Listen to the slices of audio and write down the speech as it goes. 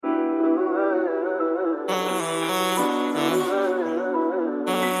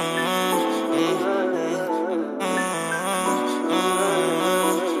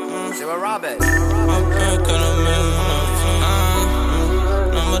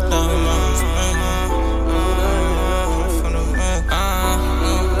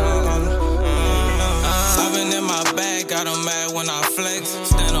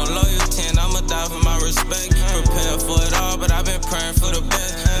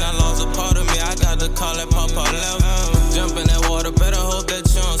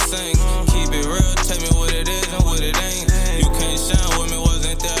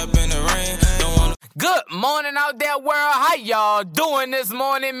out there, world? How y'all doing this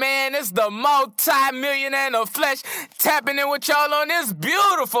morning, man? It's the multi-millionaire in the flesh tapping in with y'all on this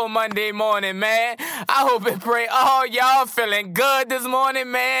beautiful Monday morning, man. I hope and pray all y'all feeling good this morning,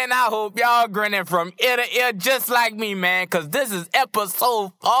 man. I hope y'all grinning from ear to ear just like me, man, because this is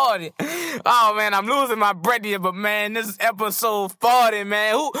episode 40. Oh, man, I'm losing my breath here, but, man, this is episode 40,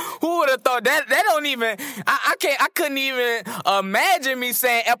 man. Who would have thought that? That don't even, I couldn't even imagine me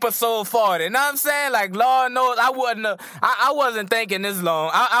saying episode 40. You know what I'm saying? Like, Lord knows, I wasn't thinking this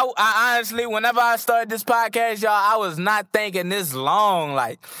long. I honestly, whenever I started this podcast, y'all, I was not thinking this long.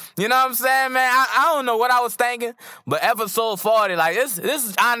 Like, you know what I'm saying, man? I don't know what I was thinking, but episode 40, like, this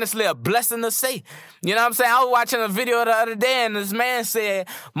is honestly a blessing to say. You know what I'm saying? I was watching a video the other day, and this man said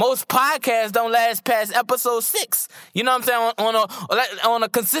most podcasts don't last past episode 6. You know what I'm saying? On a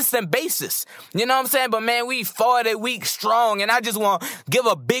consistent basis. You know what I'm saying? But, man, we 40 weeks strong, and I just want to give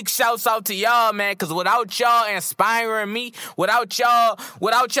a big shout out to y'all, man, because without y'all inspiring me, without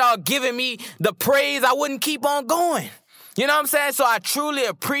y'all giving me the praise, I wouldn't keep on going. You know what I'm saying? So I truly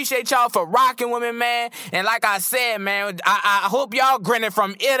appreciate y'all for rocking with me, man. And like I said, man, I hope y'all grinning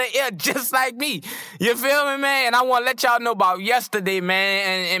from ear to ear just like me. You feel me, man? And I want to let y'all know about yesterday,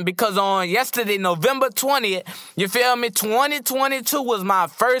 man. And because on yesterday, November 20th, you feel me, 2022 was my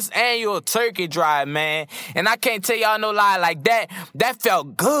first annual turkey drive, man. And I can't tell y'all no lie, like that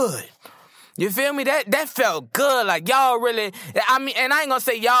felt good. You feel me? That felt good. Like, y'all really, I mean, and I ain't gonna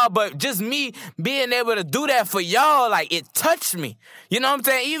say y'all, but just me being able to do that for y'all, like, it touched me. You know what I'm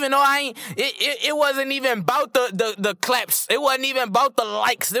saying? Even though it wasn't even about the claps. It wasn't even about the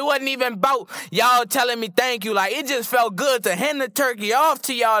likes. It wasn't even about y'all telling me thank you. Like, it just felt good to hand the turkey off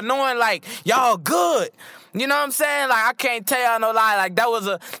to y'all knowing, like, y'all good. You know what I'm saying? Like, I can't tell y'all no lie. Like, that was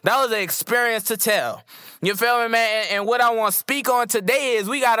an experience to tell. You feel me, man? And what I want to speak on today is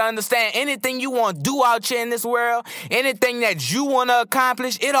we got to understand anything you want to do out here in this world, anything that you want to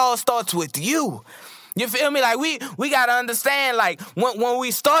accomplish, it all starts with you. You feel me? Like, we got to understand, like, when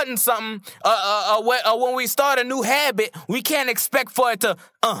we starting something, when we start a new habit, we can't expect for it to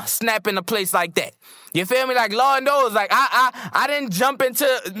snap into place like that. You feel me? Like, Lord knows, like, I didn't jump into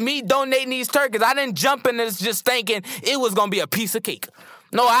me donating these turkeys. I didn't jump in this just thinking it was going to be a piece of cake.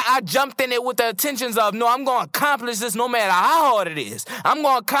 No, I jumped in it with the intentions of, no, I'm going to accomplish this no matter how hard it is. I'm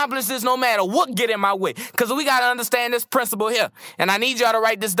going to accomplish this no matter what get in my way. Because we got to understand this principle here. And I need y'all to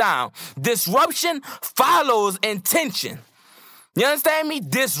write this down. Disruption follows intention. You understand me?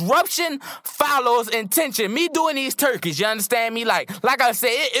 Disruption follows intention. Me doing these turkeys, you understand me? Like I said,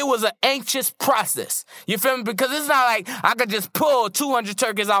 it was an anxious process. You feel me? Because it's not like I could just pull 200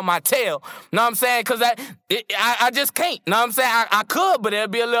 turkeys out my tail. Know what I'm saying? Because I just can't. Know what I'm saying? I could, but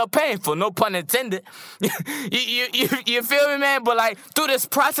it'd be a little painful. No pun intended. You feel me, man? But, like, through this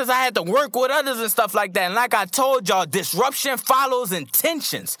process, I had to work with others and stuff like that. And like I told y'all, disruption follows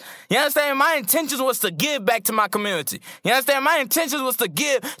intentions. You understand? My intentions was to give back to my community. You understand? My intentions was to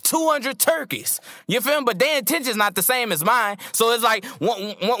give 200 turkeys. You feel me? But their intentions not the same as mine. So it's like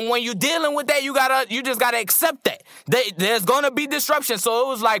when you're dealing with that, you just gotta accept that. There's gonna be disruption. So it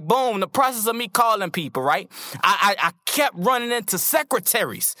was like, boom, the process of me calling people, right? I kept running into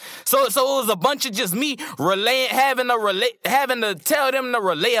secretaries. So it was a bunch of just me having to tell them to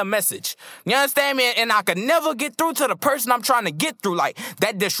relay a message. You understand me? And I could never get through to the person I'm trying to get through. Like,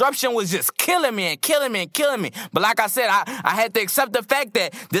 that disruption was just killing me. But like I said, I had to accept the fact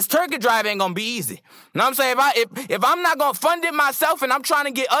that this turkey drive ain't gonna be easy. You know what I'm saying? If I'm not gonna fund it myself and I'm trying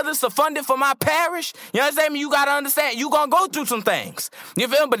to get others to fund it for my parish, you understand me? You gotta understand, you gonna go through some things. You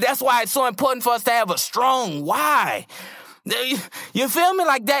feel me? But that's why it's so important for us to have a strong why. You feel me?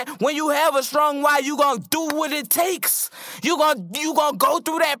 Like that, when you have a strong why, you gonna do what it takes. You gonna go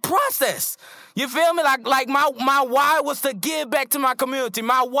through that process. You feel me? Like my why was to give back to my community.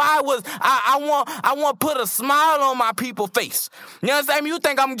 My why was I want to put a smile on my people's face. You understand me? You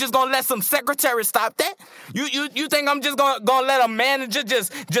think I'm just gonna let some secretary stop that? You think I'm just gonna let a manager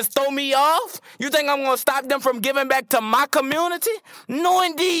just throw me off? You think I'm gonna stop them from giving back to my community? No,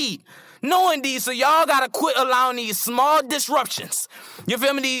 indeed. No, indeed. So y'all gotta quit allowing these small disruptions. You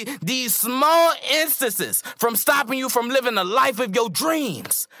feel me? These small instances from stopping you from living the life of your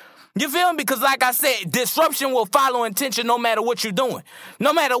dreams. You feel me? Because like I said, disruption will follow intention no matter what you're doing.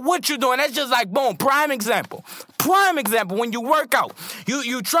 No matter what you're doing. That's just like, boom, prime example. When you work out,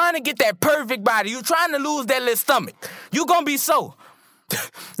 you trying to get that perfect body. You trying to lose that little stomach. You gonna be so.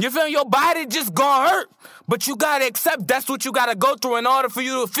 You feel me? Your body just gonna hurt. But you gotta accept that's what you gotta go through in order for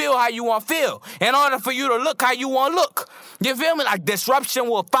you to feel how you want to feel. In order for you to look how you want to look. You feel me? Like disruption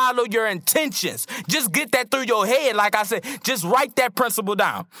will follow your intentions. Just get that through your head. Like I said, just write that principle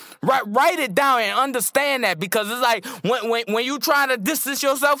down. Write it down and understand that, because it's like when you try to distance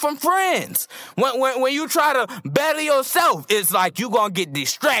yourself from friends, when you try to better yourself, it's like you gonna get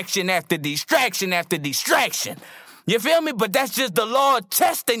distraction after distraction after distraction. You feel me? But that's just the Lord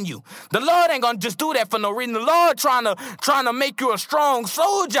testing you. The Lord ain't gonna just do that for no reason. The Lord trying to make you a strong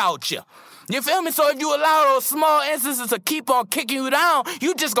soldier out here. You feel me? So if you allow those small instances to keep on kicking you down,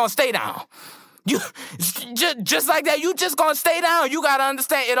 you just gonna stay down. You just like that, you just gonna stay down. You gotta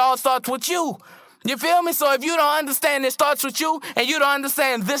understand it all starts with you. You feel me? So if you don't understand it starts with you, and you don't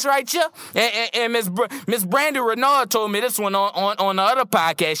understand this right here, and Miss Brandy Renard told me this one on the other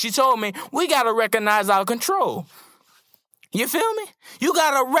podcast. She told me we gotta recognize our control. You feel me? You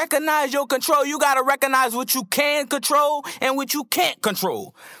gotta recognize your control. You gotta recognize what you can control and what you can't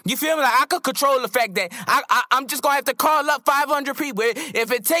control. You feel me? Like I could control the fact that I'm just gonna have to call up 500 people.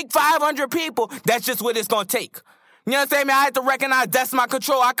 If it take 500 people, that's just what it's gonna take. You understand me? I had to recognize that's my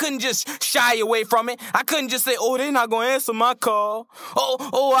control. I couldn't just shy away from it. I couldn't just say, "Oh, they're not gonna answer my call."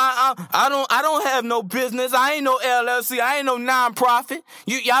 I don't have no business. I ain't no LLC. I ain't no nonprofit.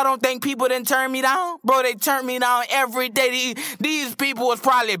 Y'all don't think people didn't turn me down, bro? They turned me down every day. These people was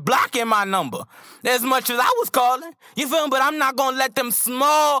probably blocking my number as much as I was calling. You feel me? But I'm not gonna let them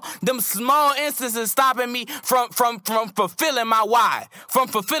small instances stopping me from fulfilling my why, from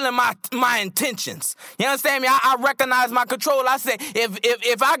fulfilling my intentions. You understand me? I recognize my control. I said,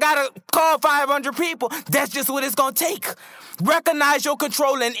 if I gotta call 500 people, that's just what it's gonna take. Recognize your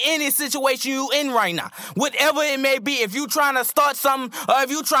control in any situation you in right now. Whatever it may be, if you trying to start something, or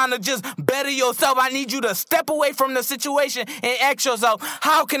if you trying to just better yourself, I need you to step away from the situation and ask yourself,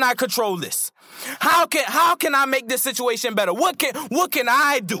 how can I control this? How can I make this situation better? What can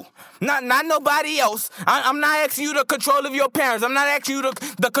I do? Not nobody else. I'm not asking you the control of your parents. I'm not asking you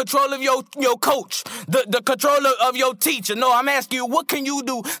the control of your coach, the control of your teacher. No, I'm asking you, what can you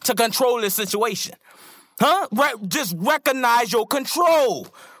do to control this situation? Huh? Just recognize your control.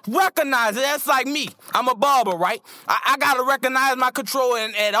 Recognize it. That's like me. I'm a barber, right? I gotta recognize my control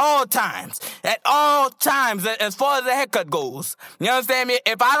at all times. At all times, as far as the haircut goes. You understand me?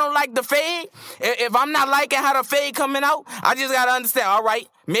 If I don't like the fade, if I'm not liking how the fade coming out, I just gotta understand, all right,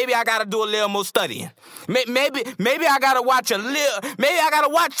 maybe I gotta do a little more studying. Maybe I gotta watch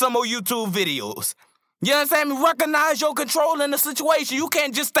some more YouTube videos. You understand me? Recognize your control in the situation. You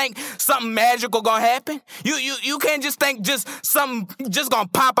can't just think something magical gonna happen. You can't just think just something just gonna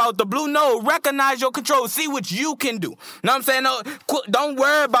pop out the blue. No, recognize your control. See what you can do. Know what I'm saying? No, don't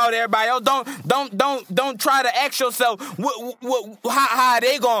worry about everybody else. Don't try to ask yourself how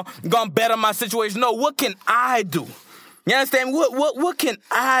they gonna better my situation. No, what can I do? You understand? What can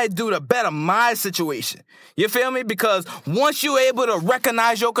I do to better my situation? You feel me? Because once you're able to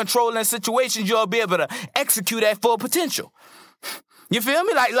recognize your control in situations, you'll be able to execute at full potential. You feel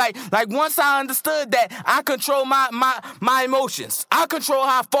me? Like once I understood that I control my emotions. I control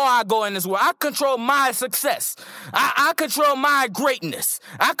how far I go in this world. I control my success. I control my greatness.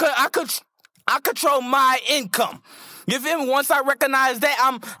 I control my income. You feel me? Once I recognize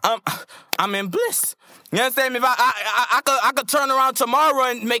that, I'm in bliss. You understand me? If I could turn around tomorrow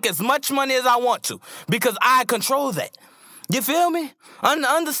and make as much money as I want to, because I control that. You feel me?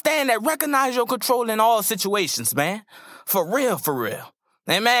 Understand that. Recognize your control in all situations, man. For real, for real.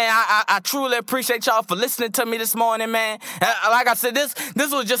 And man, I truly appreciate y'all for listening to me this morning, man. Like I said, this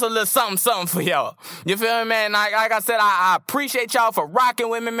was just a little something for y'all. You feel me, man? Like I said, I appreciate y'all for rocking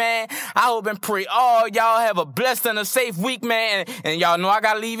with me, man. I hope and pray all y'all have a blessed and a safe week, man. And y'all know I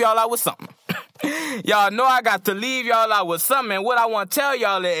gotta leave y'all out with something. Y'all know I got to leave y'all out with something. And what I want to tell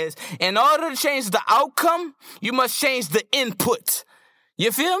y'all is, in order to change the outcome, you must change the input.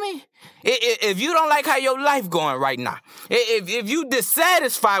 You feel me? If you don't like how your life going right now, if you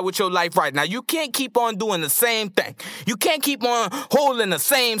dissatisfied with your life right now, you can't keep on doing the same thing. You can't keep on holding the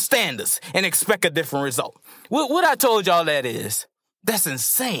same standards and expect a different result. What I told y'all that's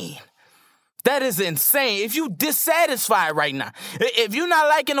insane. That is insane. If you dissatisfied right now, if you're not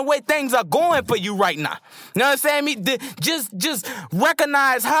liking the way things are going for you right now, you understand me? Just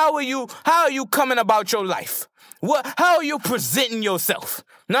recognize how are you coming about your life? How are you presenting yourself?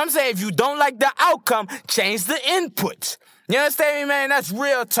 You know what I'm saying? If you don't like the outcome, change the input. You understand me, man? That's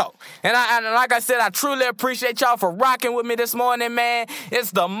real talk. And like I said, I truly appreciate y'all for rocking with me this morning, man. It's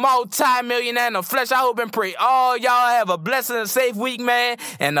the multi-millionaire in the flesh. I hope and pray all y'all have a blessed and safe week, man.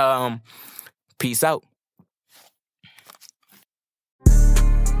 And peace out.